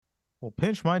Well,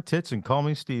 pinch my tits and call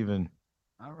me Steven.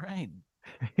 All right.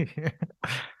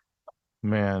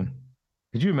 Man,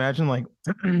 could you imagine like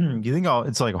you think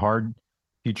it's like hard if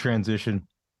you transition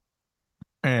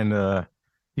and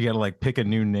you gotta like pick a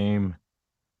new name.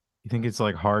 You think it's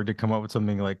like hard to come up with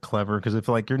something like clever? Because if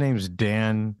like your name's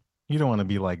Dan, you don't want to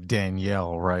be like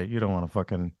Danielle, right? You don't want to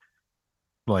fucking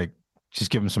like just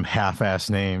give him some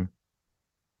half-ass name,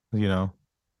 you know?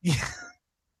 Yeah.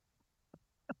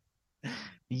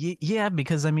 Yeah,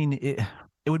 because I mean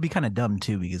it would be kind of dumb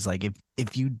too, because like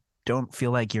if you don't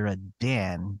feel like you're a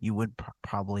Dan, you would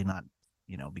probably not,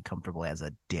 be comfortable as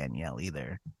a Danielle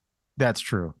either. That's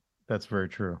true. That's very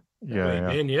true. Yeah, Wait, yeah.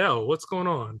 Danielle, what's going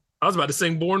on? I was about to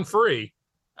sing "Born Free."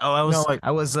 Oh, No, like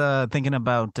I was thinking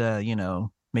about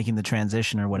making the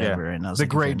transition or whatever, and I was the like,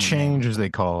 great change, as they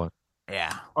call it.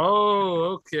 Yeah.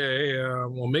 Oh, okay.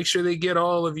 Well, make sure they get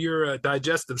all of your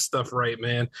digestive stuff right,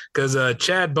 man, because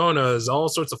Chad Bona is all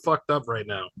sorts of fucked up right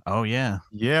now. Oh yeah.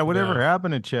 Yeah, whatever Yeah.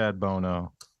 happened to Chad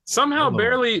Bono? Somehow, Hello.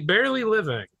 barely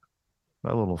living.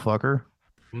 That little fucker.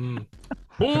 Mm.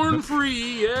 Born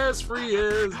free as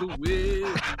the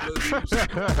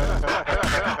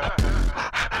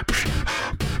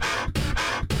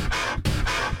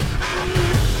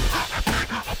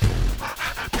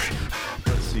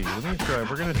Let's see. Let me try.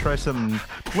 We're gonna try some,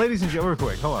 ladies and gentlemen. Real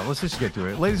quick, hold on. Let's just get to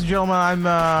it, ladies and gentlemen.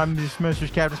 I'm just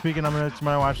Mr. Captain speaking. It's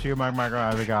my watch here, Mike.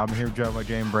 I'm here with my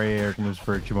Jane Bray, Eric Moose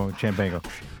for Champango.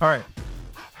 All right.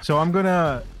 So I'm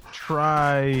gonna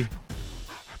try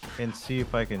and see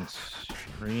if I can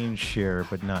screen share,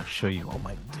 but not show you all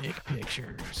my dick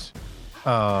pictures.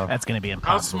 That's gonna be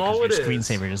impossible. How small it your is.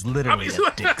 Screensaver is literally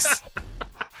at dicks.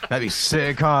 That'd be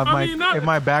sick, huh? I If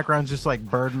my background's just like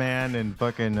Birdman and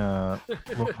fucking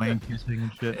Lil Wayne kissing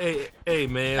and shit. Hey,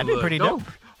 man, That'd be pretty dope.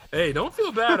 Hey, don't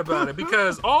feel bad about it,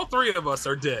 because all three of us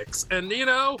are dicks, and they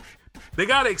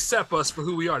gotta accept us for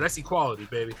who we are. That's equality,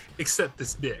 baby. Accept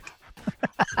this dick.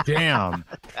 Damn.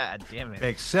 God damn it.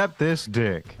 Accept this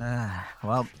dick.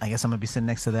 Well, I guess I'm gonna be sitting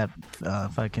next to that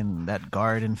that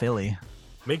guard in Philly.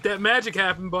 Make that magic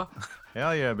happen, bud.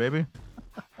 Hell yeah, baby.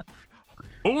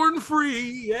 Born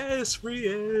free as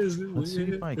the Let's see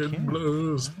if I wind can.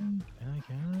 blows.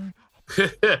 Can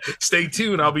I? Stay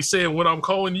tuned. I'll be saying what I'm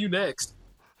calling you next.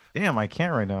 Damn, I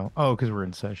can't right now. Oh, because we're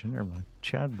in session. Never mind.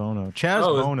 Chad Bono. Chaz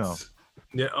Oh, Bono.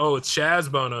 Yeah. Oh, it's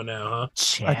Chaz Bono now, huh?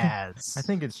 Chaz. I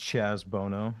think it's Chaz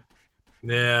Bono.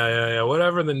 Yeah.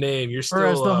 Whatever the name, you're still. Or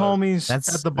as the homies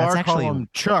that's- at the bar that's call actually- him,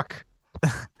 Chuck.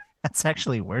 That's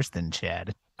actually worse than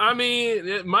Chad. I mean,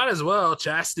 it might as well.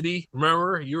 Chastity.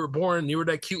 Remember, you were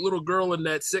that cute little girl in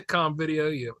that sitcom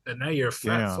video. And now you're a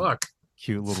fat Yeah. fuck.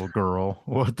 Cute little girl.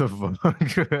 What the fuck?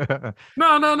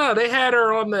 No. They had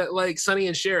her on that, like Sonny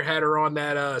and Cher had her on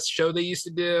that show they used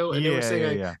to do, and they were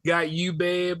singing "Got You,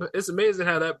 Babe." It's amazing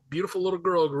how that beautiful little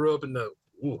girl grew up in the.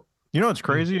 Ooh. You know what's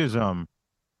crazy is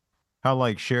how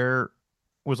like Cher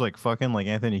was like fucking like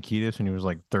Anthony Kiedis when he was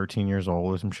like 13 years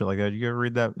old or some shit like that. You ever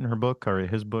read that in her book or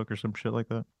his book or some shit like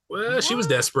that? Well, she was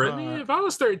desperate. If I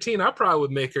was 13, I probably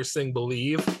would make her sing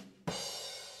 "Believe."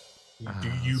 Do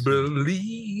you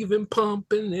believe in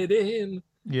pumping it in?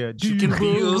 Yeah. You can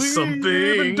feel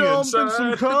something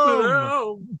inside.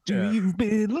 Do you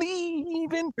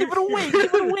believe in? Give it away!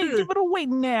 Give it away! Give it away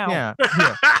now!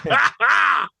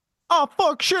 Yeah. Oh,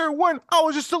 fuck, Cher when I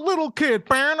was just a little kid.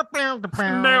 Down on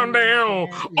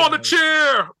the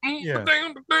chair. Yeah.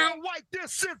 Down. White,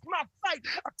 this is my fight.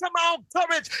 Come on,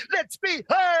 courage. Let's be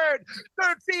heard.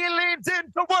 Third feelings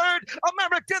into word.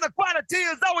 American equality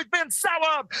has always been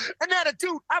sour. An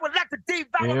attitude I would like to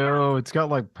devour. Ew, it's got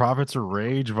like Prophets of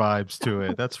Rage vibes to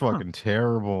it. That's fucking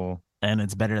terrible. And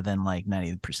it's better than like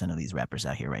 90% of these rappers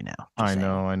out here right now. I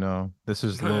know. This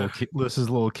is little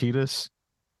Ketis.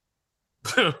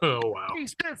 Oh, wow.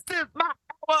 This is my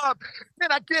power.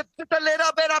 Then I give just a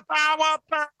little bit of power.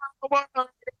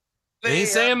 They ain't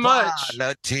saying much.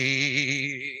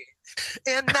 Equality.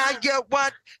 And now you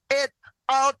want it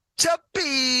all to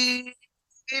be.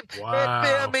 Wow. And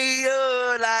fill me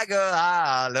up like a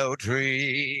hollow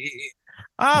tree.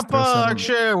 I Just throw some- fucked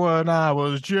Cher when I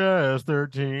was just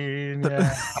 13.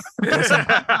 Yeah.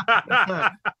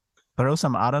 Throw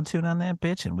some auto-tune on that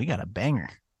bitch and we got a banger.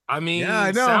 I mean, Yeah,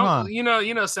 I know, huh?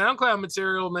 SoundCloud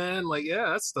material, man. Like, yeah,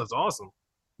 that stuff's awesome.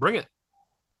 Bring it.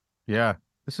 Yeah.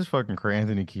 This is fucking crazy.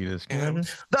 Anthony Kiedis. Can you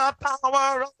imagine? The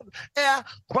power of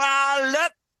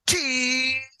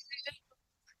equality.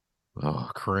 Oh,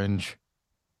 cringe.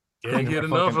 Can't get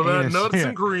Fucking enough of that anus. nuts Yeah.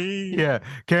 and cream. Yeah.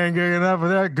 Can't get enough of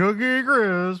that cookie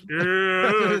crisp.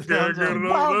 Yeah, can't get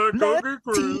enough of that cookie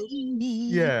crisp.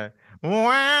 Yeah.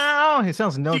 Wow. It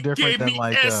sounds no He different gave than me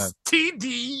like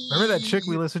STD. remember that chick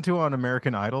we listened to on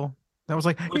American Idol? That was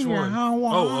like, which one?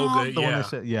 Okay, the one that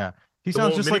said, yeah. He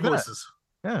sounds just like voices.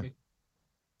 That. Yeah.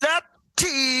 That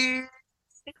tea.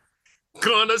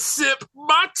 Gonna sip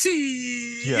my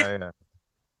tea. Yeah.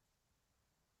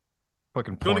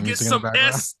 Fucking gonna get some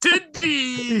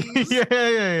STDs.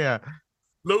 yeah.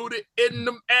 Load it in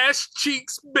them ass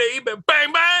cheeks, baby.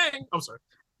 Bang, bang. I'm sorry.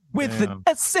 With an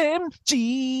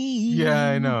SMG.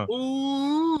 Yeah, I know.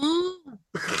 Ooh.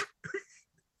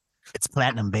 It's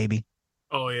platinum, baby.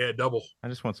 Oh, yeah, double. I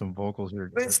just want some vocals here.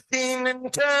 Twisting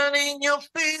and turning your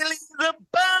feelings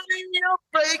about you're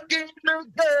breaking the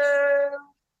girl.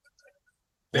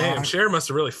 Damn, Cher must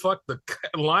have really fucked the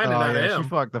line out of him. She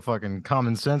fucked the fucking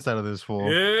common sense out of this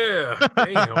fool. Yeah.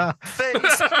 Damn.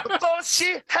 Face before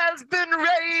she has been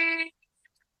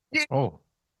raised. Oh.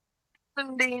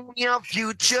 In your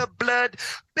future blood,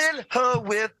 fill her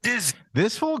with this.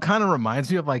 This fool kind of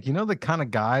reminds me of like, you know, the kind of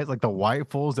guys like the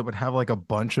white fools that would have like a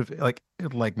bunch of like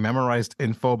memorized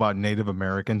info about Native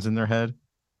Americans in their head.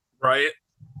 Right.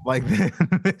 Like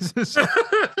this is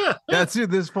that's who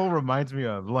this fool reminds me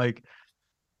of. Like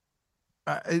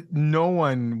no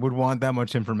one would want that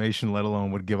much information, let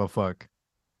alone would give a fuck.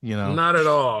 You know, not at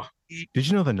all. Did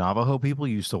you know the Navajo people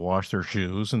used to wash their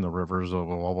shoes in the rivers of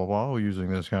blah blah blah using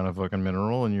this kind of fucking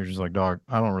mineral? And you're just like, dog,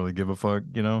 I don't really give a fuck,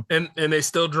 you know? And they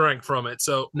still drank from it.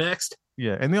 So next.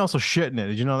 Yeah, and they also shit in it.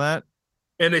 Did you know that?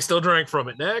 And they still drank from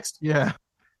it. Next. Yeah.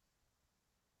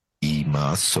 Eat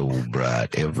my soul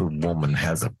bride. Every woman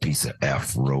has a piece of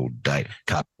Aphrodite.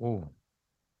 Oh.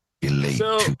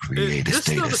 So, to create a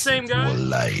state of sexual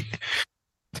light.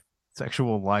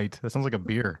 Sexual light. That sounds like a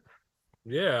beer.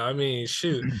 Yeah, I mean,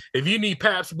 shoot. If you need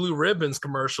Pabst Blue Ribbons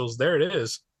commercials, there it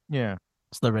is. Yeah.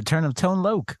 It's the return of Tone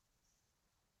Loc.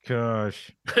 Gosh.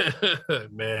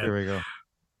 Man. Here we go.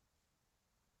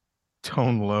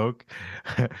 Tone Loc.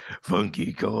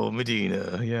 Funky Cole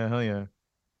Medina. Yeah, hell yeah.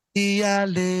 I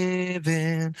live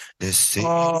in the city.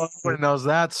 Oh, everybody knows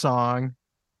that song.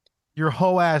 Your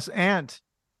hoe ass aunt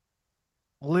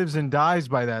lives and dies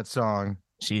by that song.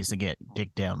 She used to get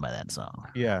dicked down by that song.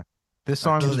 Yeah. This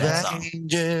song was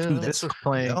this was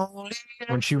playing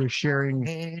when she was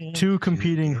sharing two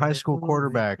competing high school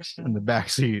quarterbacks in the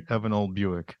backseat of an old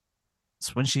Buick.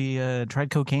 It's when she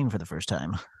tried cocaine for the first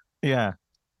time. Yeah.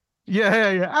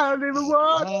 I never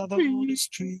want the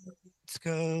streets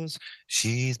goes.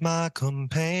 She's my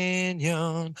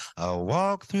companion. I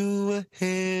walk through the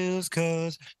hills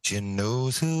cause she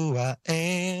knows who I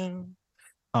am.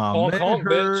 I met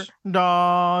her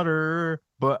daughter,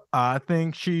 but I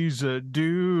think she's a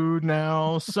dude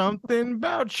now. Something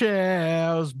about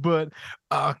Chaz, but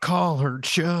I call her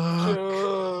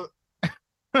Chuck.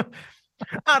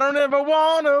 I don't ever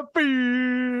want to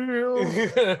feel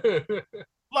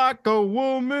like a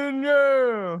woman,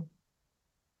 yeah.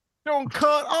 Don't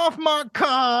cut off my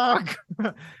cock.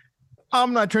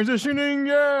 I'm not transitioning,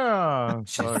 yeah.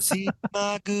 She see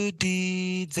my good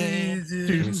deeds and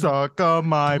to suck up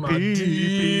my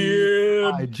pee.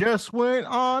 I just went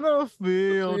on a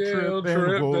field trip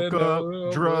and woke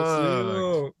up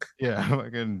drunk. Yeah,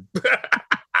 fucking.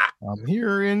 I'm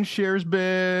here in Cher's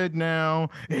bed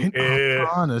now, and I'm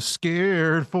kind of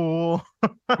scared fool.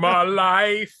 My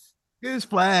life is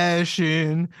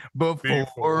flashing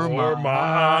before my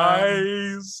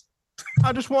eyes.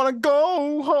 I just want to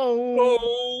go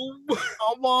home.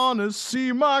 I want to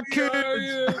see my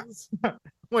kids.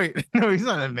 Wait, no, he's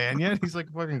not a man yet. He's like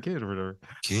a fucking kid or whatever.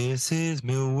 Kisses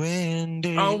me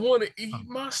Wendy. I want to eat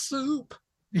my soup.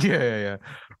 Yeah.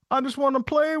 I just want to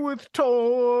play with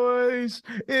toys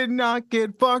and not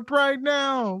get fucked right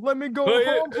now. Let me go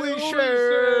home, please,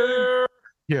 Cher.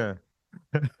 Yeah.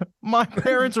 My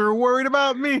parents are worried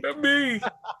about me. I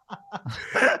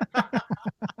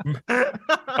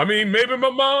mean, maybe my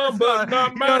mom, but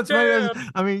not my dad.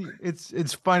 I mean,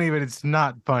 it's funny, but it's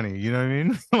not funny. You know what I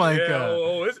mean? Like,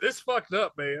 it's fucked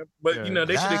up, man. But you know,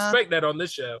 they should expect that on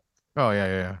this show. Oh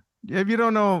yeah. If you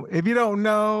don't know,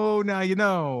 now you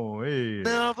know. Hey.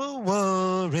 Never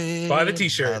worry. Buy the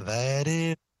T-shirt.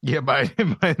 Yeah, buy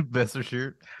the Besser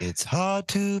shirt. It's hard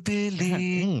to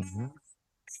believe.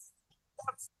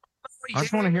 I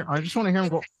just want to hear him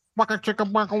go waka chicka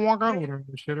waka waka, whatever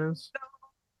this shit is.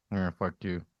 Fuck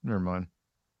you. Never mind.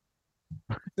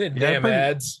 Damn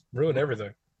ads ruin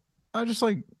everything. I just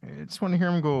want to hear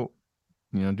him go,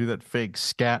 you know, do that fake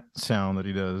scat sound that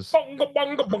he does. There you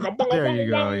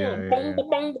go. Yeah.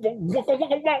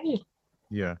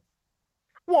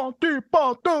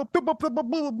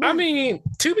 I mean,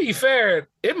 to be fair,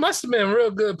 it must have been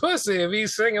real good pussy if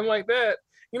he's singing like that.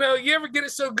 You know, you ever get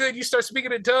it so good you start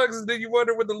speaking in tongues and then you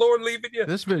wonder when the Lord leaving you?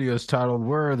 This video is titled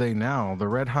 "Where Are They Now?" The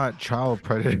Red Hot Child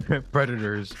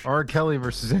Predators. R. Kelly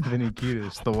versus Anthony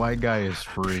Kiedis. The white guy is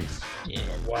free. Yeah,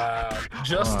 wow.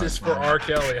 Justice for R.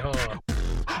 Kelly, huh?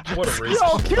 What a reason.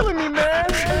 Y'all killing me, man.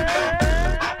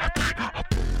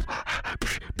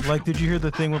 Like, did you hear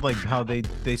the thing with like how they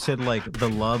said like the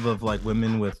love of like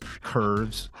women with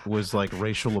curves was like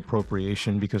racial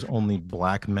appropriation because only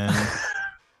black men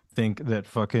think that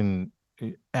fucking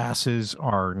asses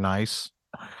are nice?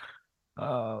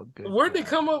 Oh, good. Where'd they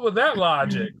come up with that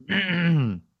logic?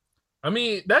 I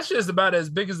mean, that's just about as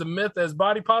big as a myth as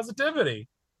body positivity.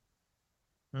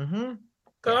 Mm-hmm.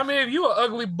 Cause I mean, if you an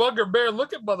ugly bugger bear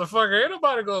looking motherfucker, ain't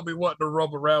nobody gonna be wanting to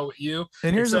rub around with you.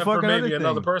 And here's except the fucking for maybe other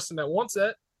another thing. person that wants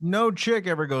it. No chick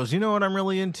ever goes, you know what I'm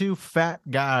really into? Fat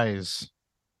guys.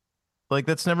 Like,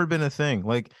 that's never been a thing.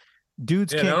 Like,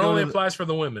 dudes Yeah, can't that go only to applies for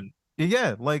the women.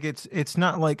 yeah, like it's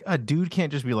not like a dude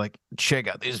can't just be like, check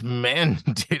out these man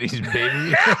titties,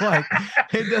 baby. Like,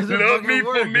 it doesn't Love fucking me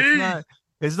work. for me.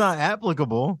 It's not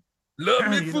applicable. Love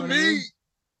me You know for what I me.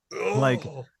 mean? Like,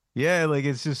 Oh. yeah, like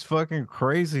it's just fucking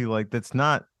crazy. Like, that's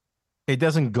not, it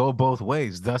doesn't go both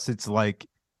ways. Thus, it's like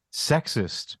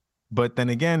sexist. But then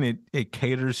again, it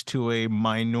caters to a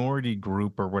minority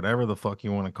group or whatever the fuck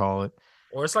you want to call it.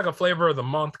 Or it's like a flavor of the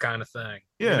month kind of thing.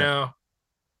 Yeah. You know?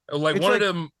 Like It's one like-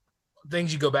 of them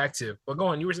things you go back to. But go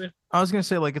on, you were saying? I was gonna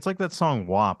say, like, it's like that song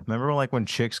WAP. Remember like when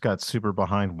chicks got super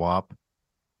behind WAP?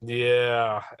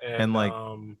 Yeah. And, like,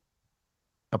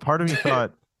 a part of me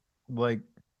thought, like,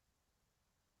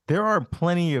 there are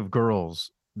plenty of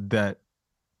girls that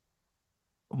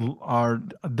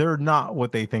they're not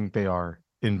what they think they are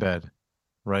in bed,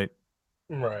 right?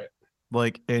 right.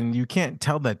 Like, and you can't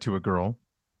tell that to a girl.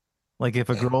 Like, if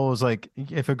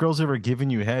a girl's ever given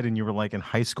you head and you were like in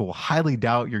high school, highly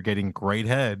doubt you're getting great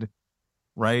head,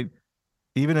 right?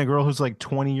 Even a girl who's like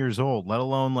 20 years old, let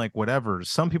alone like whatever.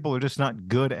 Some people are just not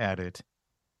good at it,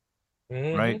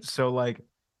 Mhm. right? So like,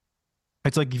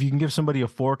 it's like if you can give somebody a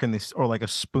fork and or like a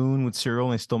spoon with cereal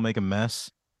and they still make a mess,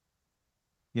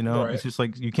 you know, Right. it's just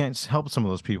like you can't help some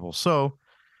of those people. So,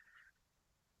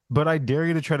 but I dare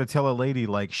you to try to tell a lady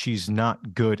like she's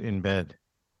not good in bed.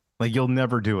 Like, you'll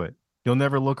never do it. You'll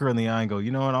never look her in the eye and go, you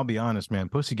know what? I'll be honest, man.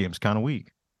 Pussy game's kind of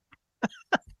weak.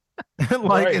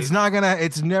 Like, Right.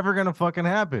 it's never gonna fucking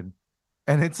happen.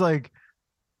 And it's like,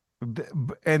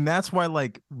 and that's why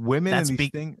like women That's and these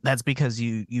things. That's because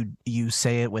you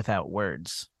say it without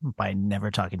words by never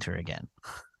talking to her again.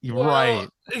 Well, Right.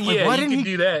 Yeah, why you didn't can he-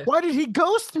 do that. Why did he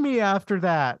ghost me after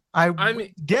that? I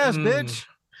mean, guess, mm. bitch.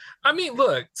 I mean,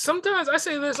 look, sometimes I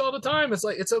say this all the time. It's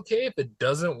like, it's okay if it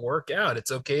doesn't work out.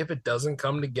 It's okay if it doesn't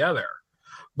come together.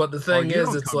 But the Or thing you is,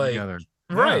 don't it's come like, together.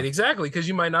 right, Yeah. exactly. Because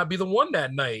you might not be the one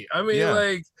that night. I mean, Yeah.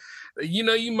 like, you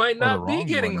know, you might Or the not be wrong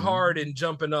getting one, hard and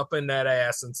jumping up in that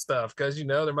ass and stuff. Because, you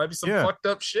know, there might be some Yeah. fucked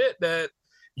up shit that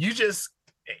you just,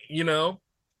 you know,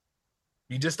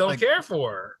 you just don't Like- care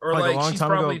for. Or like a like, long she's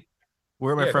time ago, probably,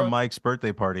 We're at my Yeah, go friend ahead. Mike's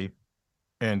birthday party,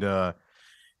 and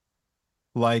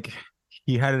like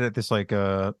he had it at this like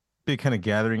big kind of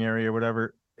gathering area or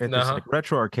whatever at this Uh-huh. like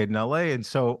retro arcade in LA. And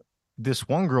so this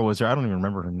one girl was there. I don't even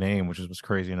remember her name, which was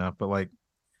crazy enough. But like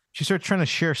she started trying to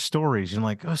share stories and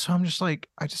like, oh, so I'm just like,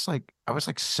 I was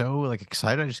like so like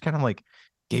excited. I just kind of like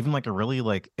gave him like a really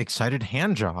like excited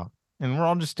hand job, and we're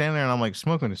all just standing there, and I'm like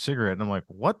smoking a cigarette, and I'm like,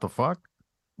 what the fuck?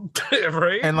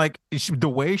 right? And like the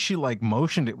way she like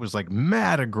motioned it was like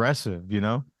mad aggressive, you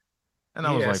know. And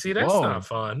I was like, see, that's whoa. not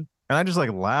fun. And I just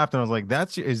like laughed and I was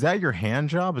like, is that your hand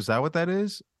job? Is that what that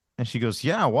is? And she goes,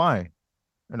 yeah, why?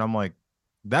 And I'm like,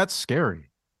 that's scary.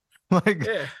 Like,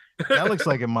 Yeah. that looks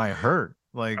like it might hurt.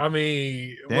 Like, I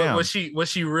mean, Damn. was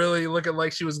she really looking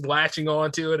like she was latching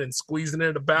onto it and squeezing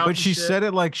it about? but and she shit? said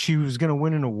it like she was gonna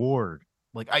win an award.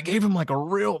 Like, I gave him like a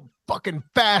real fucking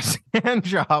fast hand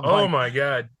job. "Oh like, my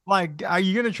god!" like, are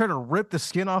you gonna try to rip the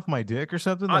skin off my dick or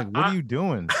something? Like, what are you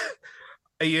doing?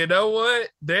 You know what?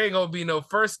 There ain't gonna be no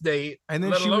first date, And then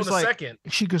let she alone was a like, second.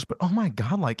 she goes, but oh my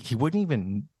god, like he wouldn't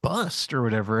even bust or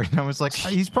whatever. And I was like,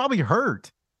 he's probably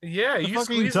hurt. Yeah, the you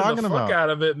fuck are you squeezing the talking fuck about? out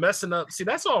of it, messing up. See,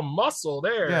 that's all muscle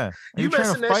there. Yeah. Are You you trying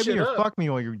messing to that fight me shit or up. fuck me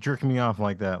while you're jerking me off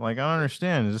like that? Like, I don't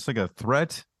understand. Is this like a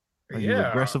threat? Are you Yeah.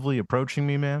 aggressively approaching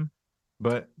me, man?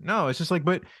 But no, it's just like,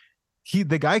 but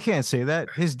the guy can't say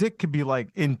that. His dick could be like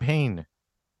in pain.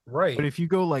 Right. But if you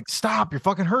go like, stop, you're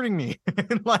fucking hurting me.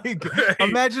 And like,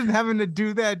 imagine having to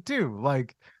do that too.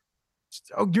 Like,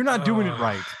 oh, you're not doing it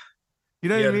right. You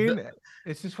know what I Yeah, mean?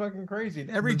 It's just fucking crazy.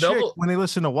 And every The chick, double- when they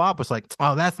listen to WAP, was like,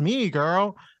 "Oh, that's me,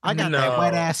 girl. I got that No.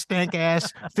 wet ass, stink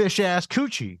ass, fish ass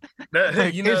coochie." That-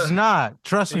 Like, you know, it's not.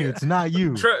 Trust me, Yeah. it's not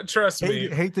you. trust me.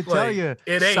 Hate to tell like, you,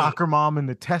 it ain't. soccer mom in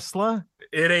the Tesla.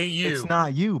 It ain't you. It's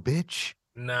not you, bitch.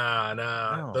 Nah.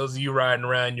 No. Those of you riding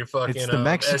around your fucking. It's the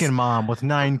Mexican mom with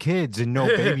 9 kids and no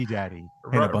baby daddy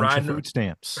and a bunch Riding- of food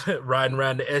stamps. riding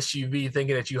around the SUV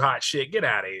thinking that you hot shit. Get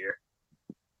out of here.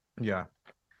 Yeah.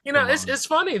 You know, Come on. it's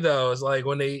funny though. It's like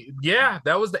when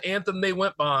that was the anthem they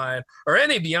went behind, or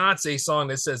any Beyonce song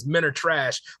that says "Men are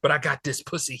trash," but I got this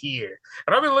pussy here.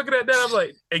 And I've been looking at that. I'm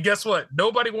like, hey, guess what?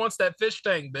 Nobody wants that fish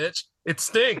tank, bitch. It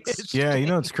stinks. Yeah, you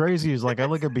know what's crazy is like I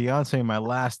look at Beyonce and my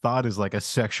last thought is like a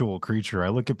sexual creature. I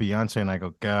look at Beyonce and I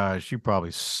go, gosh, you probably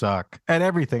suck at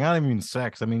everything. I don't even mean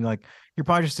sex. I mean, like, you're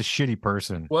probably just a shitty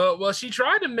person. Well, she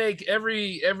tried to make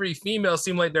every female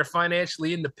seem like they're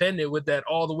financially independent with that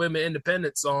 "All the Women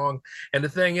Independent" song. And the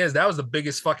thing is, that was the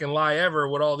biggest fucking lie ever.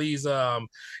 With all these, esteemed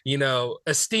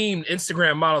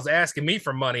Instagram models asking me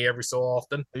for money every so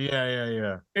often.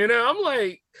 Yeah. You know, I'm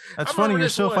like, That's I funny. remember You're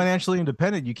this so one. financially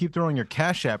independent. You keep throwing your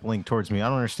Cash App link towards me. I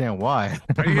don't understand why.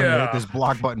 I'm gonna Yeah. hit this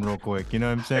block button real quick. You know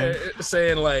what I'm saying?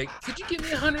 saying like, could you give me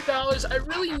 $100? I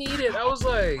really need it. I was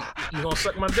like, you gonna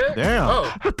suck my dick? Damn.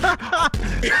 Oh.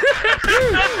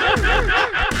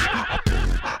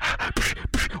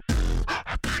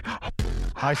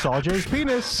 I saw Jay's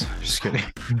penis. Just kidding.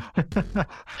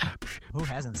 Who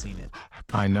hasn't seen it?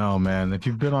 I know, man. If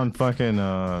you've been on fucking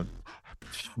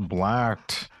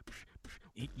Blacked,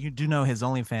 You do know his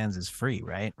OnlyFans is free,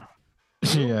 right?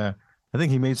 yeah. I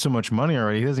think he made so much money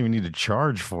already. He doesn't even need to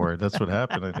charge for it. That's what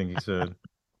happened. I think he said.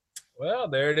 Well,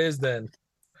 there it is then.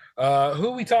 Who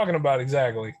are we talking about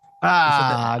exactly?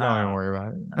 Don't even worry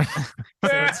about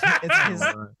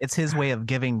it. It's his way of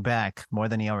giving back more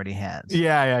than he already has.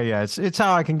 Yeah. It's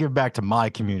how I can give back to my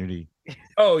community.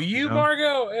 Oh, you, know?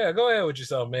 Margo? Yeah, go ahead with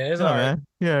yourself, man. It's Oh, all right.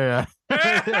 man. Yeah.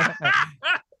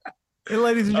 Hey,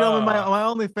 ladies and gentlemen, my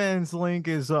OnlyFans link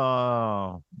is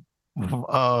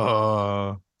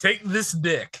Take this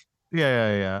dick.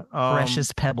 yeah.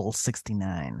 Precious Pebble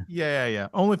 69. Yeah.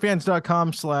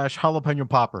 OnlyFans.com/jalapeno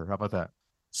popper. How about that?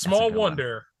 Small good one.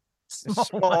 wonder.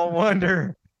 Small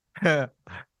wonder.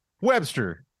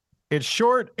 Webster. It's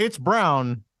short, it's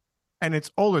brown, and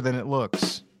it's older than it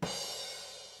looks.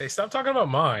 Hey, stop talking about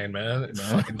mine, man. You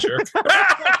fucking jerk.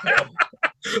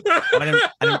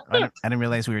 I didn't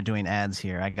realize we were doing ads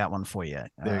here. I got one for you.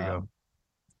 There you go.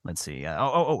 Let's see.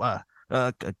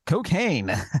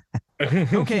 Cocaine.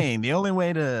 Cocaine. The only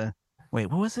way to wait.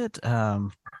 What was it?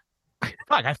 Fuck!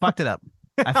 I fucked it up.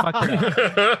 We'll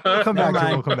come Never back to it.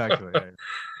 mind. We'll come back to it. Yeah.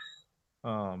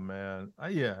 Oh man.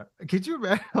 Yeah. Could you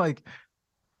imagine like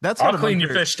that's I'll gotta be clean your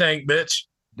great. fish tank, bitch.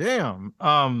 Damn.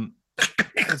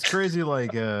 It's crazy.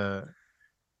 Like, how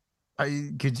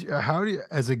do you,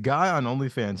 as a guy on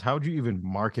OnlyFans, how would you even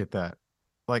market that?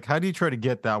 Like, how do you try to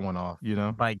get that one off? You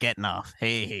know, By getting off.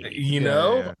 Hey. You Yeah,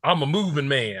 know, yeah. I'm a moving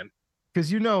man. because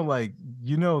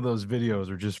those videos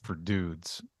are just for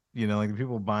dudes. You know, like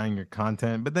people buying your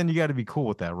content, but then you got to be cool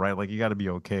with that, right? Like, you got to be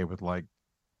okay with like,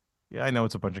 yeah, I know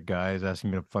it's a bunch of guys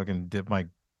asking me to fucking dip my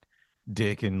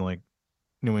dick in like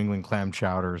New England clam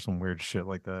chowder or some weird shit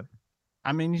like that.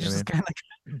 I mean, you Yeah,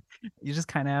 just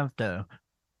kind of have to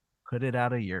put it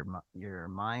out of your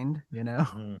mind, you know?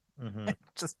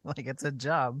 Just like it's a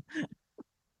job.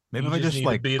 Maybe You if I just just need to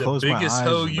like be the close my biggest eyes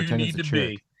hoe and you pretend need it's to a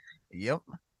be. chick. Yep.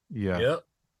 Yeah. Yep.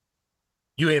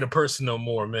 You ain't a person no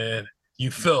more, man.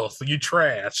 You filth. You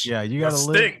trash. Yeah, you You gotta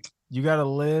live. stink. You gotta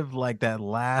live like that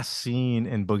last scene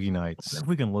in Boogie Nights. If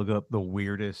we can look up the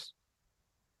weirdest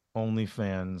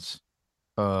OnlyFans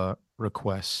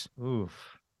requests.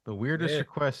 Oof. The weirdest Yeah.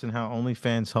 request and how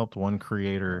OnlyFans helped one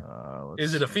creator.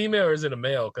 Is it a female or is it a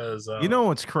male? Because You know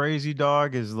what's crazy,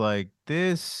 dog, is like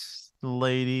this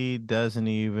lady doesn't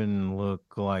even look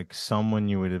like someone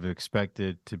you would have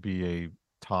expected to be a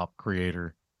top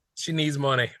creator. she needs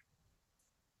money.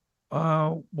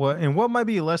 What might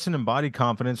be a lesson in body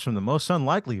confidence from the most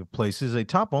unlikely of places, a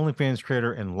top OnlyFans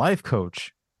creator and life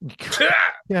coach.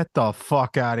 Get the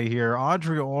fuck out of here.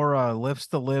 Audrey Aura lifts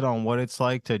the lid on what it's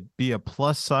like to be a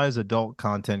plus size adult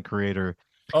content creator.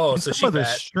 Oh, And so some she of the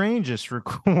fat. strangest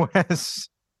requests.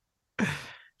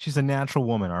 She's a natural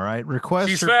woman, all right. Requests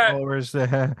She's her fat. followers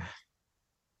to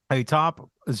a top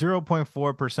 0.4%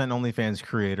 OnlyFans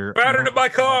creator. Fatter than my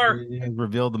car.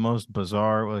 Revealed the most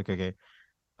bizarre. Like, okay.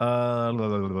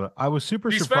 I was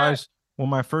super She's surprised when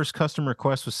my first custom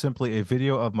request was simply a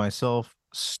video of myself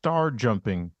star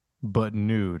jumping, but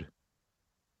nude.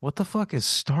 What the fuck is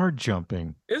star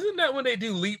jumping? Isn't that when they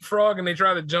do leapfrog and they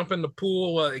try to jump in the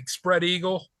pool like spread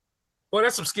eagle? Well,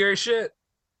 that's some scary shit.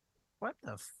 What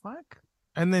the fuck?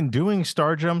 And then doing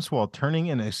star jumps while turning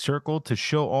in a circle to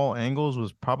show all angles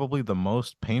was probably the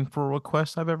most painful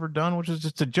request I've ever done, which is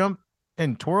just to jump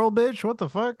and twirl, bitch. What the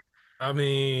fuck? I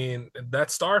mean,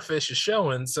 that starfish is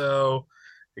showing, so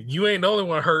you ain't the only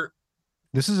one hurt.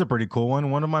 This is a pretty cool one.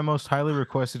 One of my most highly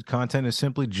requested content is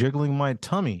simply jiggling my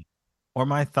tummy or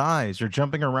my thighs or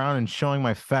jumping around and showing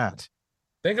my fat.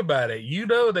 Think about it. You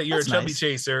know that you're That's a chubby nice.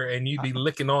 chaser and you'd be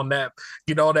licking on that,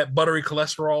 get all that buttery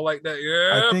cholesterol like that.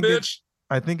 Yeah, bitch.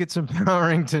 I think it's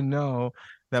empowering to know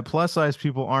that plus size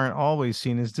people aren't always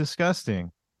seen as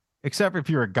disgusting, except if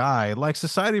you're a guy, like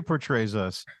society portrays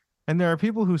us. And there are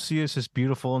people who see us as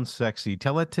beautiful and sexy.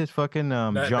 Tell it to fucking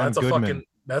John Goodman.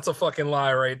 That's a fucking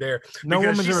lie right there. No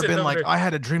Because woman's she's ever sitting been over like, there- I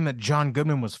had a dream that John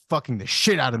Goodman was fucking the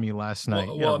shit out of me last night.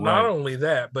 Well, Yeah, not right. only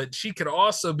that, but she could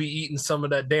also be eating some of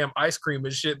that damn ice cream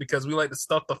and shit because we like to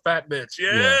stuff the fat bitch.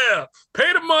 Yeah.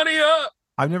 Pay the money up.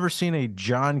 I've never seen a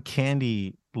John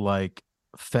Candy like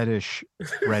fetish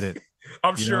Reddit.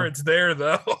 I'm You sure know? it's there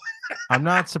though. I'm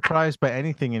not surprised by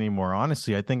anything anymore.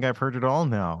 Honestly, I think I've heard it all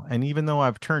now. And even though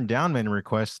I've turned down many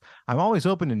requests, I'm always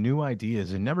open to new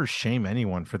ideas and never shame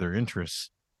anyone for their interests.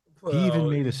 He even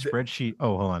made a spreadsheet.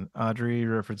 Oh, hold on. Audrey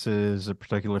references a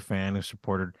particular fan who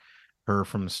supported her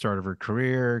from the start of her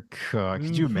career.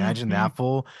 Could you imagine that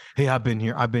fool? Hey,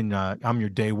 I'm your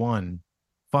day one.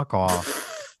 Fuck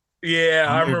off. Yeah,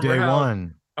 I'm your day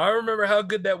one. I remember how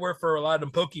good that were for a lot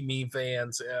of them Pokemon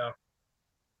fans. Yeah.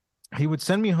 He would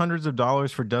send me hundreds of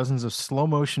dollars for dozens of slow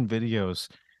motion videos,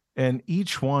 and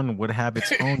each one would have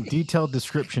its own detailed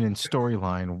description and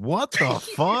storyline. What the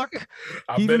fuck?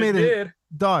 I He bet even it made did.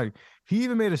 Dog, he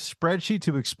even made a spreadsheet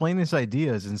to explain his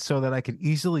ideas and so that I could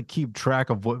easily keep track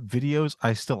of what videos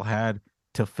I still had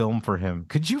to film for him.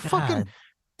 Could you fucking God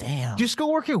damn. just go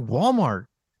work at Walmart?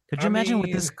 Could you imagine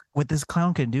what this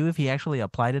clown could do if he actually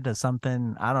applied it to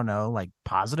something, I don't know, like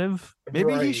positive?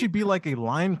 Maybe he Right. should be like a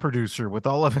line producer with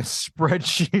all of his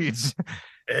spreadsheets.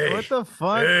 Hey, What the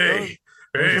fuck? hey,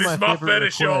 Those hey, are it's my favorite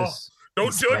fetish, y'all. requests. Don't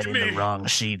He's judge spreading me. the wrong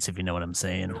sheets, if you know what I'm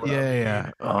saying. What I Yeah, mean.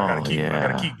 yeah. I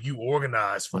gotta keep you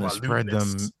organized for I'm my gonna spread them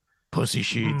lewdness. pussy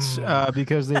sheets Mm.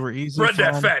 because they were easy, Spread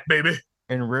that fun, fat, baby.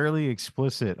 and rarely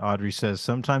explicit. Audrey says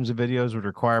sometimes the videos would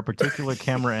require a particular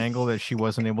camera angle that she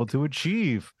wasn't able to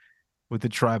achieve with the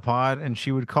tripod, and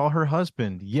she would call her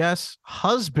husband, yes,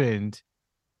 husband,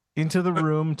 into the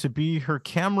room to be her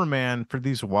cameraman for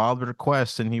these wild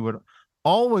requests, and he would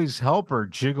always help her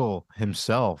jiggle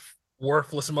himself.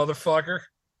 Worthless motherfucker.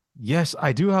 Yes,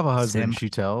 I do have a husband, Simp. she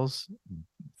tells.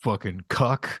 Fucking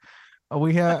cuck.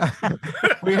 We have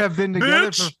we have been together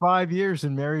Bitch. for 5 years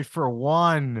and married for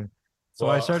 1. So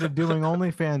I Wow. started doing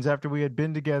OnlyFans after we had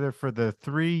been together for the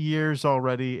 3 years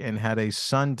already and had a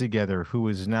son together who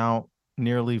is now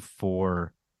nearly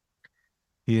 4.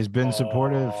 He has been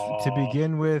supportive to Aw.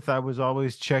 begin with. I was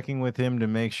always checking with him to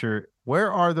make sure.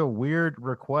 Where are the weird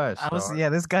requests? dog?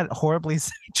 This got horribly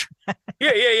sidetracked.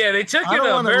 Yeah. They took I it don't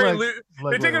a wanna very look- lewd.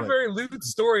 Look, They take look, a very lewd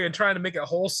story and trying to make it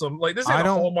wholesome. Like this I ain't a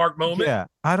don't- Hallmark moment. Yeah,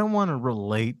 I don't want to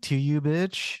relate to you,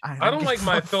 bitch. I don't give like a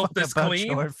my fuck filth this about clean.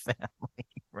 your family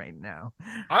right now.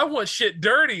 I want shit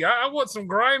dirty. I want some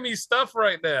grimy stuff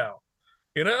right now.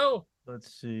 You know,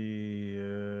 Let's see.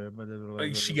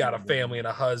 like she got a family and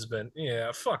a husband.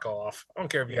 Yeah, fuck off. I don't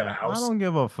care if you got a I house. don't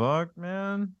give a fuck,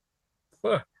 man.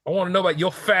 I want to know about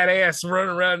your fat ass running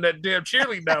around in that damn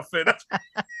cheerleading outfit.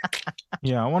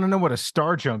 Yeah, I want to know what a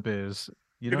star jump is.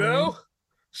 You You know? what I mean? know?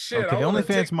 Shit. Okay, I wanna OnlyFans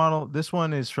take- model. This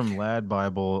one is from Lad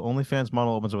Bible. OnlyFans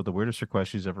model opens up with the weirdest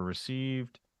request she's ever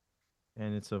received,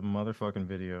 and it's a motherfucking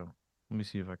video. Let me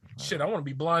see if I can find Shit, it. I want to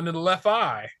be blind in the left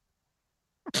eye.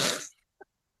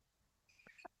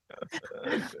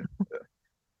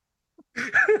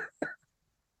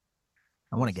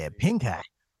 I want to get pink eye.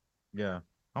 Yeah,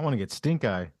 I want to get stink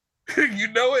eye. You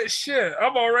know it? Shit,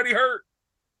 I'm already hurt.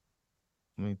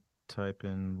 Let me type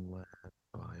in Lad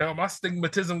Bible. Now my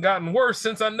stigmatism gotten worse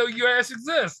since I know you ass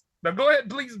exists. Now go ahead and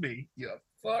please me. You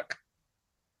fuck.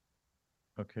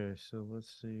 Okay, so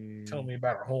let's see. Tell me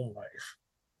about her home life.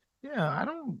 Yeah, I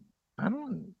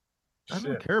don't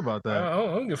Shit. care about I that.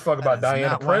 don't give a fuck about That is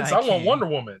Diana not why Prince. I I want came. Wonder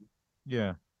Woman.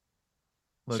 Yeah.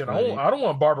 Look, Shit, buddy, I don't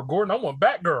want Barbara Gordon. I want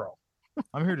Batgirl.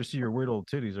 I'm here to see your weird old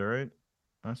titties, all right?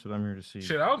 That's what I'm here to see.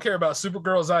 Shit, I don't care about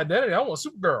Supergirl's identity. I want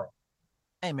Supergirl.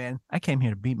 Hey man, I came here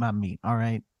to beat my meat. All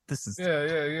right, this is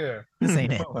Yeah. this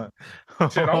ain't it.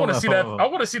 Shit, I want to see that. I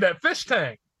want to see that fish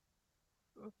tank.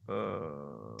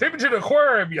 Take me to the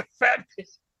aquarium, you fat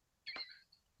bitch.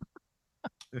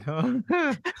 Hold on,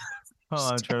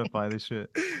 I'm trying to find this shit.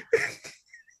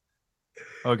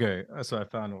 Okay, so I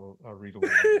found a readable.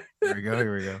 Here we go.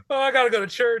 Here we go. Oh, I gotta go to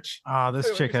church. Ah,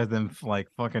 this chick has them like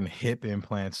fucking hip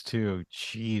implants too.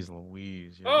 Jeez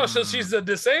Louise. yo. Oh, so she's a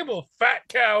disabled fat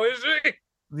cow, is she?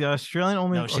 The Australian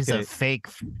only. No, she's okay. a fake.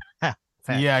 Fat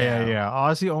Yeah. cow.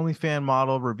 Aussie OnlyFan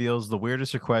model reveals the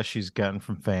weirdest request she's gotten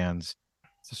from fans.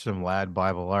 It's some lad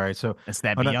Bible. All right, so It's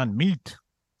that Oh, no. Beyond Meat.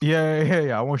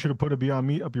 yeah. I want you to put a Beyond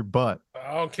Meat up your butt.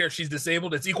 I don't care if she's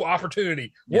disabled. It's equal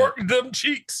opportunity. Yeah. Work them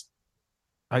cheeks.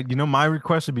 My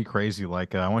request would be crazy.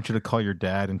 Like, I want you to call your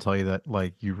dad and tell you that,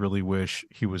 like, you really wish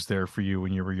he was there for you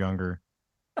when you were younger.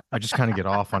 I just kind of get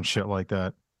off on shit like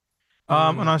that.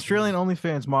 An Australian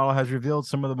OnlyFans model has revealed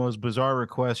some of the most bizarre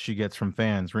requests she gets from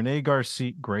fans. Renee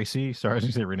Gracie, sorry, I was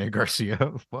going to say Renee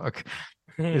Garcia. Fuck.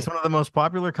 Is one of the most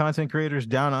popular content creators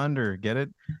down under. Get it?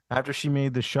 After she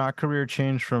made the shock career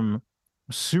change from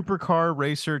supercar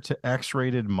racer to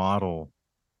X-rated model.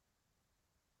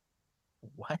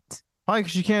 What? Why?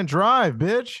 Because she can't drive,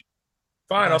 bitch.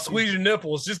 Fine, I'll squeeze your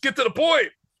nipples. Just get to the point.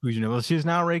 Well, she's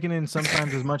now raking in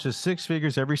sometimes as much as 6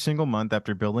 figures every single month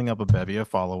after building up a bevy of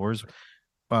followers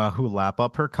who lap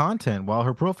up her content. While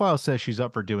her profile says she's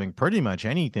up for doing pretty much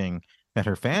anything that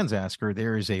her fans ask her,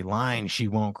 there is a line she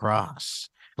won't cross,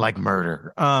 like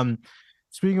murder.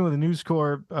 Speaking with the News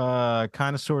Corp,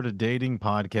 kind of sort of dating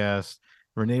podcast,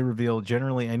 Renee revealed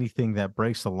generally anything that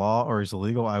breaks the law or is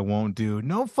illegal, I won't do.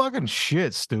 No fucking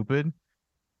shit, stupid.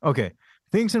 Okay.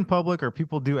 Things in public or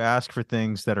people do ask for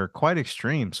things that are quite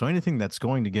extreme. So anything that's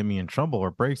going to get me in trouble or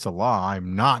breaks the law,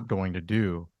 I'm not going to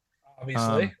do.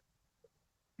 Obviously.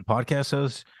 Podcast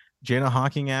host Jana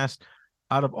Hawking asked,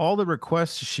 out of all the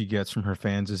requests she gets from her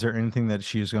fans, is there anything that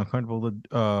she is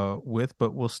uncomfortable with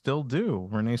but will still do?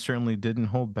 Renee certainly didn't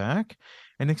hold back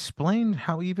and explained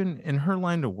how even in her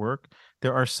line of work,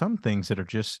 there are some things that are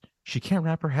just she can't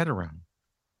wrap her head around.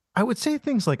 I would say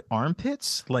things like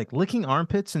armpits, like licking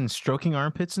armpits and stroking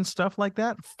armpits and stuff like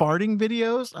that. Farting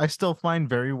videos, I still find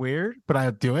very weird, but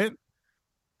I'll do it.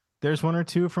 There's one or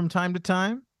two from time to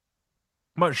time.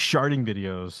 But sharding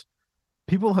videos.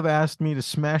 People have asked me to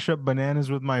smash up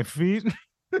bananas with my feet.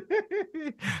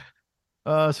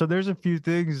 So there's a few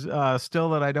things still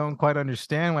that I don't quite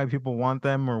understand why people want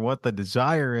them or what the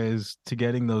desire is to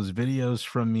getting those videos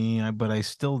from me, but I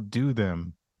still do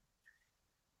them.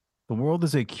 The world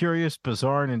is a curious,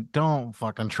 bizarre, and don't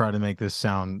fucking try to make this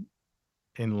sound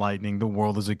enlightening. The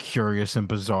world is a curious and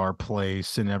bizarre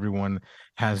place, and everyone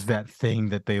has that thing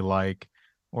that they like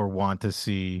or want to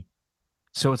see.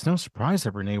 So it's no surprise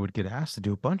that Renee would get asked to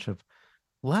do a bunch of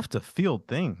left of field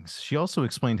things. She also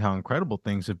explained how incredible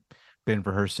things have been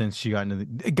for her since she got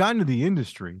into the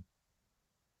industry.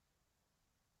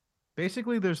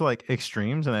 Basically, there's like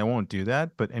extremes, and I won't do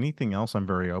that, but anything else I'm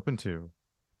very open to.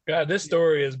 God, this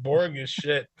story is boring as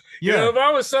shit. Yeah. You know, if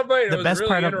I was somebody that The was best really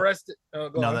part of- interested. I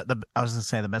was gonna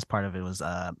say the best part of it was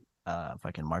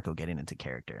fucking Marco getting into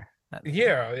character.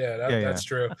 That's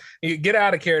true. You get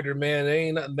out of character, man. There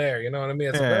ain't nothing there. You know what I mean?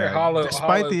 It's a very hollow.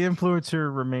 Despite hollow, the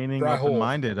influencer remaining dry hole.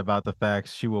 open-minded about the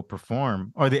facts she will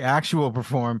perform, or the actual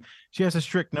perform, she has a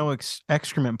strict no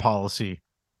excrement policy.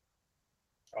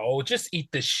 Oh, just eat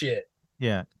this shit.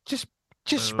 Yeah, just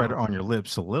spread it on your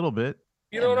lips a little bit.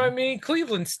 You know what I mean?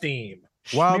 Cleveland steam.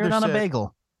 Wilder Smear it on a said-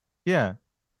 bagel. Yeah.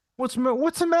 What's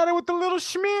the matter with the little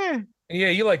schmear? Yeah,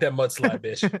 you like that mudslide,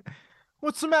 bitch.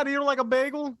 What's the matter? You don't like a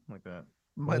bagel? Like that.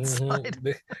 Mudslide.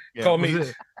 Mhm. Yeah, Call was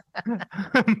me-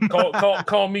 it?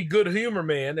 call me good humor,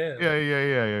 man.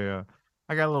 Yeah.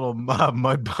 I got a little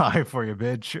mud pie for you,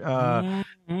 bitch.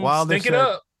 Wilder Stink it said-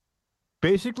 up.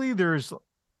 Basically, those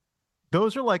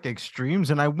are like extremes,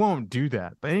 and I won't do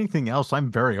that. But anything else,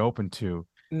 I'm very open to.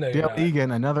 No, you're Dale not.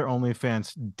 Egan, another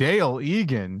OnlyFans. Dale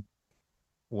Egan,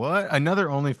 what? Another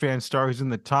OnlyFans star who's in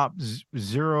the top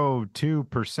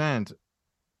 0.02%,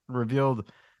 revealed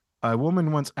a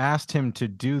woman once asked him to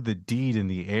do the deed in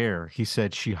the air. He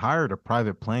said she hired a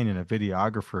private plane and a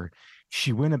videographer.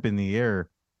 She went up in the air.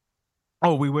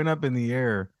 Oh, we went up in the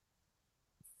air.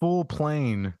 Full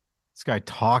plane. This guy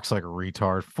talks like a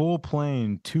retard. Full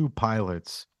plane, 2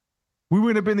 pilots. We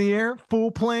went up in the air,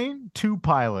 full plane, 2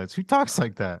 pilots. Who talks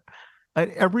like that? A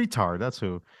retard. That's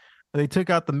who. They took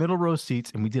out the middle row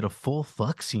seats and we did a full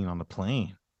fuck scene on the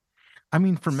plane. I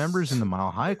mean, for members in the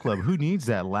Mile High Club, who needs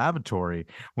that lavatory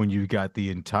when you got the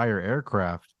entire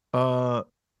aircraft? Mile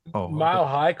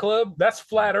High Club? That's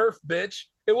flat Earth, bitch.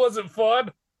 It wasn't fun.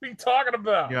 What are you talking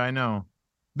about? Yeah, I know.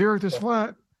 The Earth is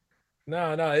flat.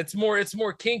 No, it's more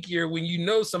kinkier when you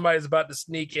know somebody's about to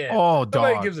sneak in. Oh,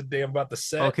 Nobody dog. gives a damn about the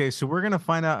set. Okay, so we're gonna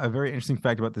find out a very interesting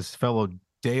fact about this fellow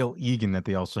Dale Egan that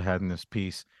they also had in this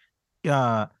piece.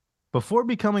 Before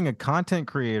becoming a content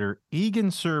creator,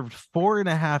 Egan served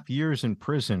 4.5 years in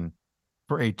prison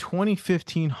for a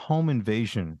 2015 home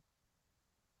invasion.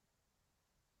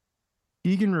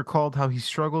 Egan recalled how he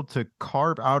struggled to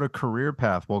carve out a career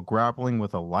path while grappling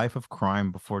with a life of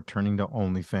crime before turning to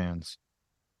OnlyFans.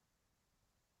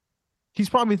 He's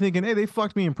probably thinking, hey, they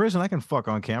fucked me in prison. I can fuck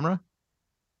on camera.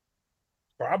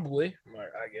 Probably.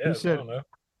 I guess. said- I don't know.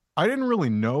 I didn't really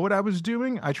know what I was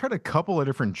doing. I tried a couple of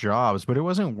different jobs, but it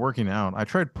wasn't working out. I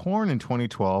tried porn in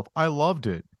 2012. I loved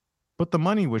it, but the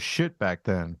money was shit back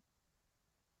then.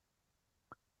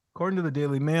 According to the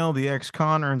Daily Mail, the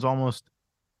ex-con earns almost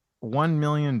 $1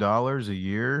 million a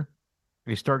year,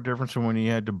 a stark difference from when he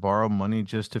had to borrow money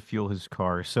just to fuel his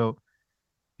car. So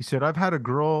he said, I've had a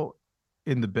girl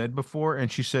in the bed before,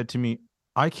 and she said to me,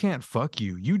 I can't fuck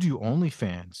you. You do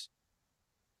OnlyFans.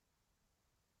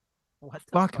 What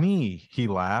the Fuck me, he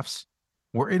laughs.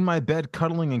 We're in my bed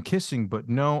cuddling and kissing, but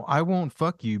no, I won't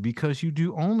fuck you because you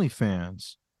do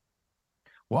OnlyFans.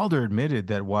 Wilder admitted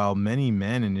that while many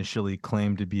men initially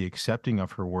claimed to be accepting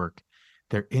of her work,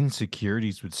 their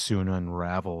insecurities would soon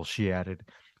unravel, she added.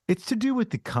 It's to do with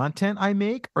the content I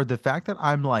make or the fact that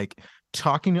I'm like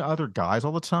talking to other guys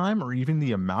all the time or even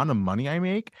the amount of money I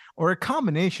make or a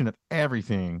combination of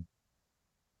everything.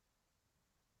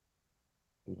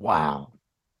 Wow.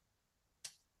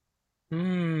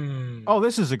 Oh,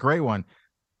 this is a great one.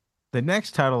 The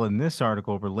next title in this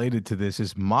article related to this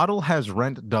is Model Has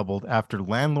Rent Doubled After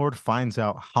Landlord Finds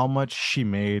Out How Much She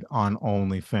Made on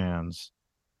OnlyFans.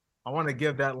 I want to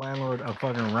give that landlord a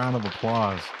fucking round of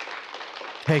applause.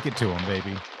 Take it to him,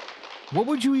 baby. What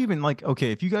would you even like?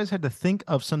 Okay, if you guys had to think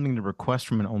of something to request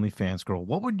from an OnlyFans girl,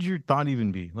 what would your thought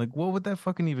even be? Like, what would that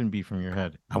fucking even be from your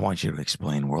head? I want you to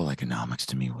explain world economics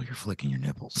to me while you're flicking your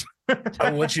nipples.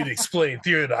 I want you to explain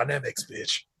thermodynamics,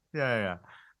 bitch. Yeah.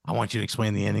 I want you to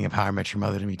explain the ending of How I Met Your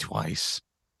Mother to me twice.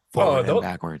 Oh, Forward and don't-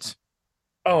 backwards.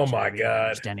 Oh my god.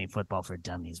 Understanding football for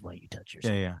dummies while you touch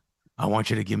yourself. Yeah. I want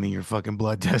you to give me your fucking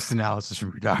blood test analysis from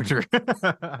your doctor.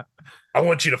 I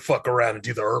want you to fuck around and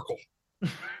do the Urkel.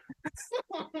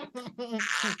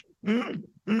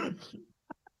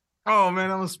 Oh man,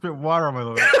 I'm gonna spit water on my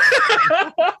lip.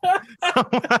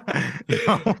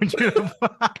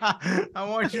 I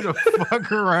want you to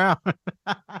fuck around.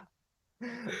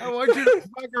 I want you to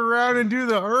fuck around and do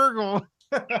the Urkel.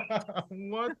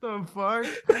 What the fuck?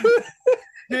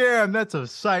 Damn, that's a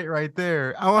sight right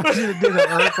there. I want you to do the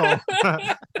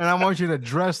Urkel. And I want you to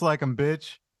dress like him,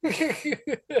 bitch.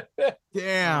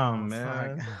 Damn,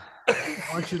 man. I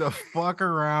want you to fuck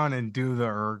around and do the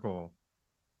Urkel.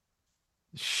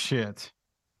 Shit.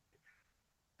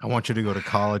 I want you to go to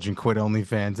college and quit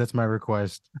OnlyFans. That's my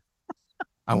request.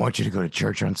 I want you to go to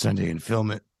church on Sunday and film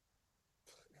it.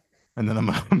 And then I'm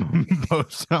gonna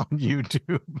post it on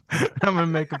YouTube. I'm gonna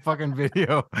make a fucking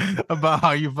video about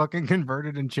how you fucking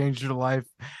converted and changed your life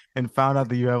and found out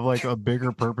that you have like a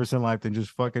bigger purpose in life than just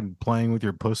fucking playing with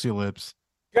your pussy lips.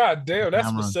 God damn, that's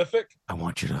Camera. specific. I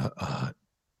want you to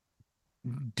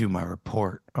do my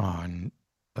report on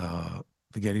the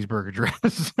Gettysburg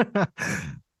Address.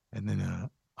 And then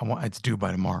it's due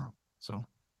by tomorrow. So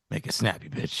make it snappy,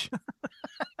 bitch.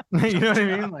 You know what I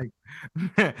mean?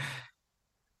 Like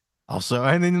also,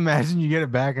 and then imagine you get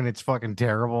it back and it's fucking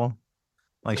terrible.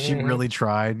 Like she really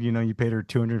tried, you know, you paid her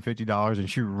 $250 and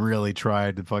she really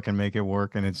tried to fucking make it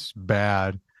work and it's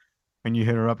bad. And you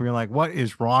hit her up and you're like, what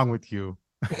is wrong with you?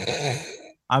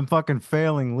 I'm fucking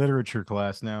failing literature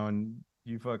class now and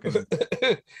you fucking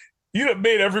You done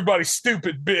made everybody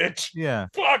stupid, bitch. yeah.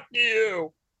 Fuck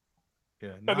you.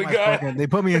 Yeah, And the my guy- fucking- they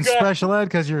put me in the guy- special ed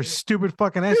because your stupid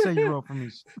fucking essay you wrote for me,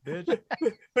 bitch.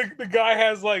 The guy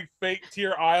has like fake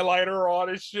tear eyeliner on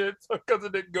his shit because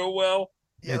it didn't go well.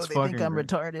 Yo, It's they think fucking I'm great.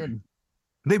 retarded.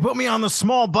 They put me on the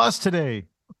small bus today.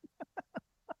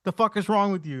 The fuck is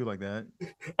wrong with you like that?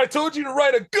 I told you to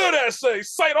write a good essay.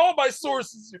 Cite all my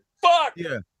sources. You fuck.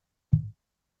 Yeah.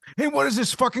 Hey, what is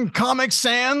this fucking Comic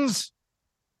Sans?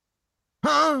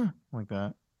 Huh? Like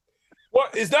that.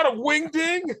 What is that? A wing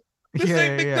ding? This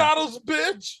ain't McDonald's,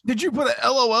 bitch. Did you put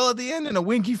a LOL at the end and a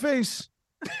winky face?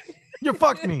 You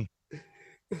fucked me.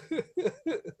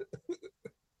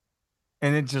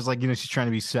 And it's just like, you know, she's trying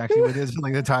to be sexy with it.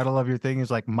 Like the title of your thing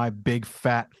is like my big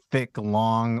fat thick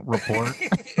long report.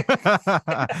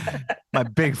 My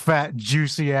big fat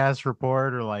juicy ass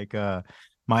report, or like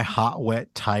my hot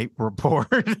wet type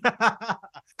report.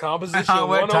 Composition Hot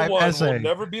wet type 101 essay. will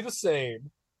never be the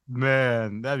same.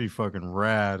 Man, that'd be fucking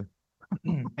rad.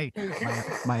 Hey,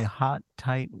 my hot,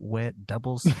 tight, wet,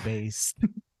 double spaced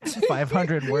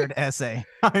 500 word essay.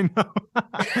 I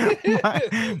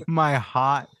know. my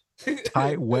hot,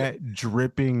 tight, wet,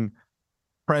 dripping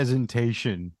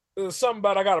presentation. There's something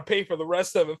about I gotta pay for the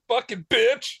rest of it. Fucking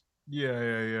bitch.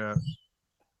 Yeah.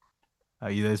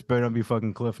 Yeah, this better not be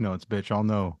fucking Cliff Notes, bitch. I'll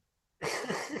know.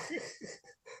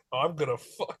 I'm gonna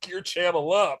fuck your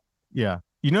channel up. Yeah.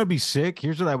 You know, it'd be sick.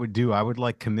 Here's what I would do. I would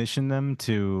like commission them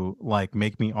to like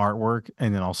make me artwork,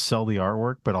 and then I'll sell the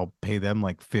artwork, but I'll pay them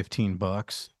like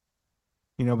 $15.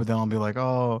 You know, but then I'll be like,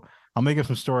 oh, I'll make up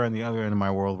some story on the other end of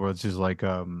my world where it's just like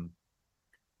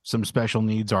some special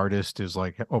needs artist is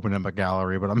like opening up a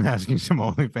gallery, but I'm asking some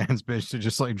OnlyFans bitch to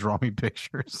just like draw me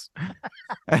pictures.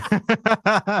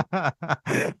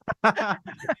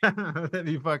 That'd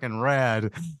be fucking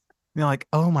rad. You're like,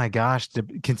 oh my gosh,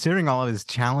 considering all of his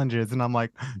challenges, and I'm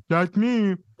like, that's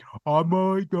me. I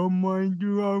might go going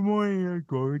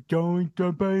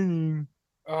to painting.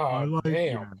 Oh, like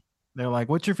damn. it. They're like,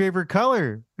 what's your favorite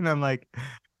color? And I'm like,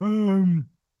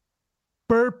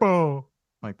 purple.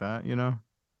 Like that, you know?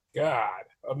 God.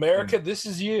 America, this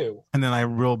is you. And then I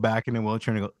roll back in the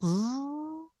wheelchair and I go,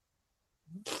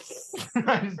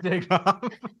 I just take off.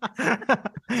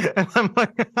 And I'm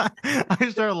like, I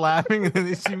start laughing, and then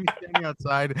they see me standing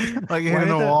outside, like hitting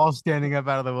the wall, standing up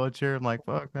out of the wheelchair. I'm like,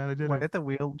 fuck, man, I did Why it. did the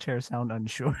wheelchair sound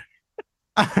unsure?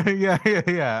 Yeah.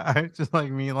 It's just like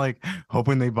me, like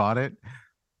hoping they bought it.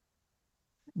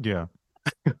 Yeah.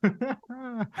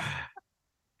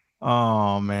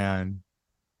 Oh man.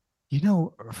 You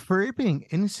know, for it being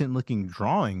innocent looking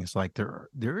drawings, like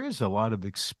there is a lot of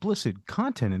explicit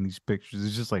content in these pictures.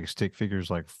 It's just like stick figures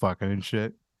like fucking and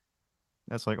shit.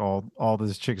 That's like all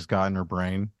this chick's got in her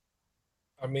brain.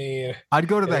 I mean, I'd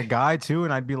go to that guy too,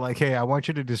 and I'd be like, hey, I want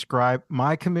you to describe,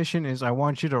 my commission is I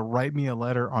want you to write me a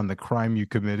letter on the crime you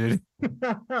committed.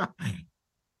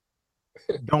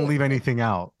 Don't leave anything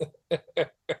out.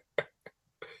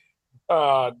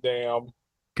 oh damn.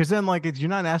 Because then, like, you're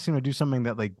not asking to do something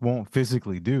that like won't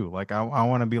physically do. Like, I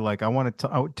want to be like, I want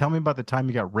to tell me about the time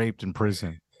you got raped in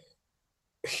prison.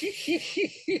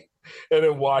 And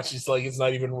then watch, it's like it's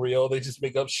not even real. They just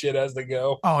make up shit as they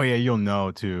go. Oh yeah, you'll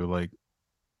know too. Like,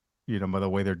 you know, by the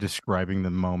way they're describing the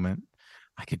moment,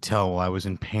 I could tell while I was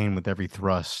in pain with every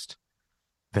thrust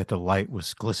that the light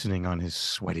was glistening on his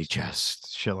sweaty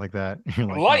chest. Shit like that. You're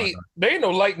like, Light? oh, There ain't no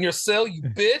light in your cell, you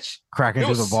bitch. cracking It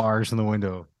through the was- bars in the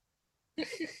window.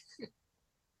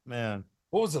 Man,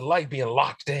 What was it like being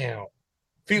locked down?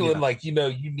 Feeling Yeah. like, you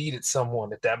needed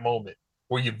someone at that moment.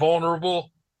 Were you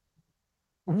vulnerable?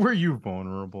 were you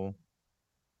vulnerable?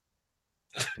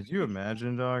 Could you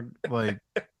imagine, dog? Like,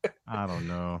 I don't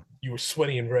know. You were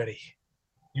sweaty and ready.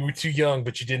 You were too young,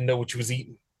 but you didn't know what you was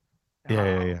eating.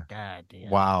 Yeah. God damn.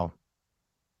 Wow.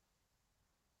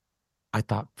 I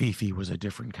thought Fifi was a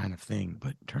different kind of thing,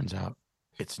 but turns out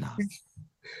it's not.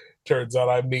 Turns out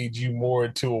I made you more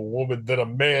into a woman than a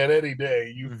man any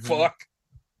day, you Mhm. fuck.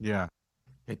 Yeah.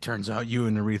 It turns out you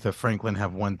and Aretha Franklin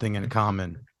have one thing in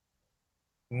common.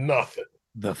 Nothing.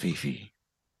 The Fifi.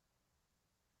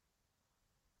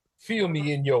 Feel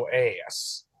me in your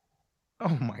ass. Oh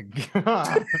my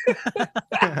god.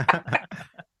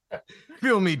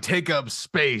 Feel me take up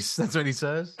space. That's what he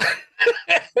says.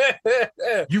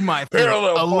 You might feel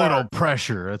Parallel a little park.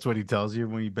 pressure. That's what he tells you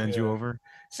when he bends you Yeah. over.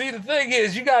 See, the thing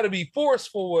is, you got to be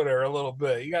forceful with her a little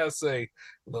bit. You got to say,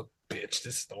 look, bitch,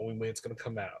 this is the only way it's going to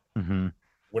come out. Mm-hmm.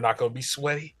 We're not going to be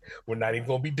sweaty. We're not even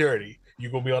going to be dirty.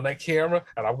 You're going to be on that camera,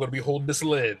 and I'm going to be holding this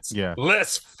lens. Yeah.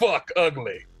 Let's fuck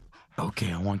ugly.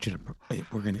 Okay, I want you to.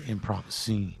 We're gonna improv a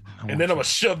scene. And then I'm going to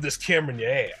shove this camera in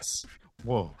your ass.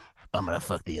 Whoa. I'm gonna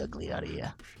fuck the ugly out of you.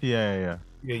 Yeah.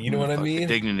 Yeah, you know what I Fuck the mean?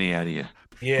 dignity out of you.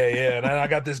 Yeah. And I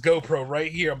got this GoPro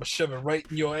right here. I'm going to shove it right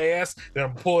in your ass. Then I'm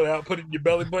going to pull it out, put it in your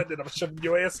belly button. Then I'm going to shove it in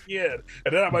your ass again.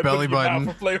 And then I might Belly put it in your button.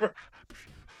 mouth for flavor.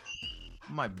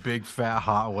 My big fat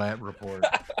hot wet report.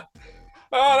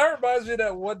 Oh, that reminds me of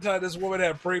that one time this woman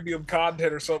had premium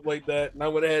content or something like that. And I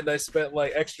went ahead and I spent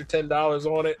like extra $10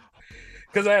 on it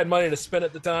because I had money to spend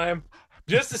at the time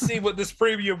just to see what this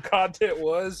premium content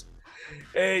was.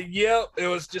 And yep, it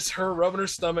was just her rubbing her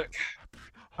stomach.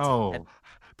 Oh,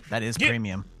 That is Yeah.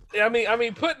 premium. I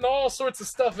mean, putting all sorts of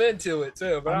stuff into it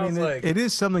too. But I, was like, it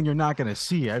is something you're not gonna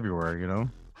see everywhere, you know.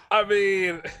 I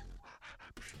mean,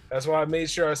 that's why I made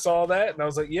sure I saw that, and I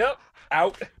was like, yep,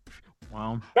 out.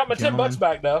 Well, Got my $10 gentlemen,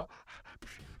 back though.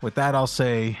 with that, I'll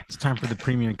say it's time for the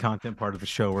premium content part of the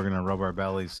show. We're gonna rub our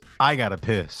bellies. I gotta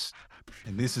piss,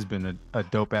 and this has been a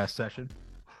dope ass session.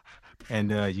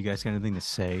 And you guys got anything to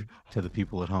say to the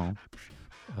people at home?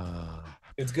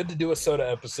 It's good to do a soda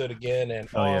episode again, and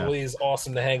Oh, yeah. always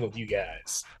awesome to hang with you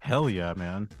guys. Hell yeah,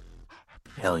 man.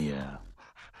 Hell yeah.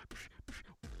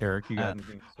 Eric, you got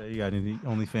anything to say? You got any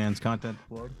OnlyFans content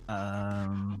to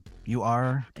plug? You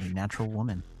are a natural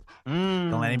woman.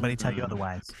 Don't let anybody tell you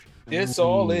otherwise. It's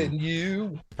all in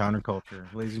you.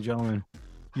 Counterculture. Ladies and gentlemen,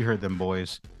 you heard them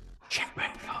boys.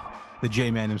 The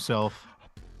J-Man himself.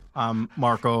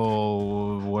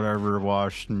 Marco, whatever,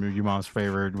 Wash, your mom's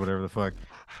favorite, whatever the fuck.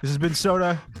 This has been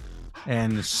Soda.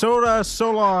 And Soda,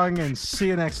 so long, and see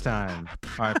you next time.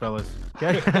 All right, fellas.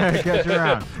 Catch you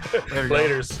around.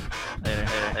 Laters.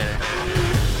 Later.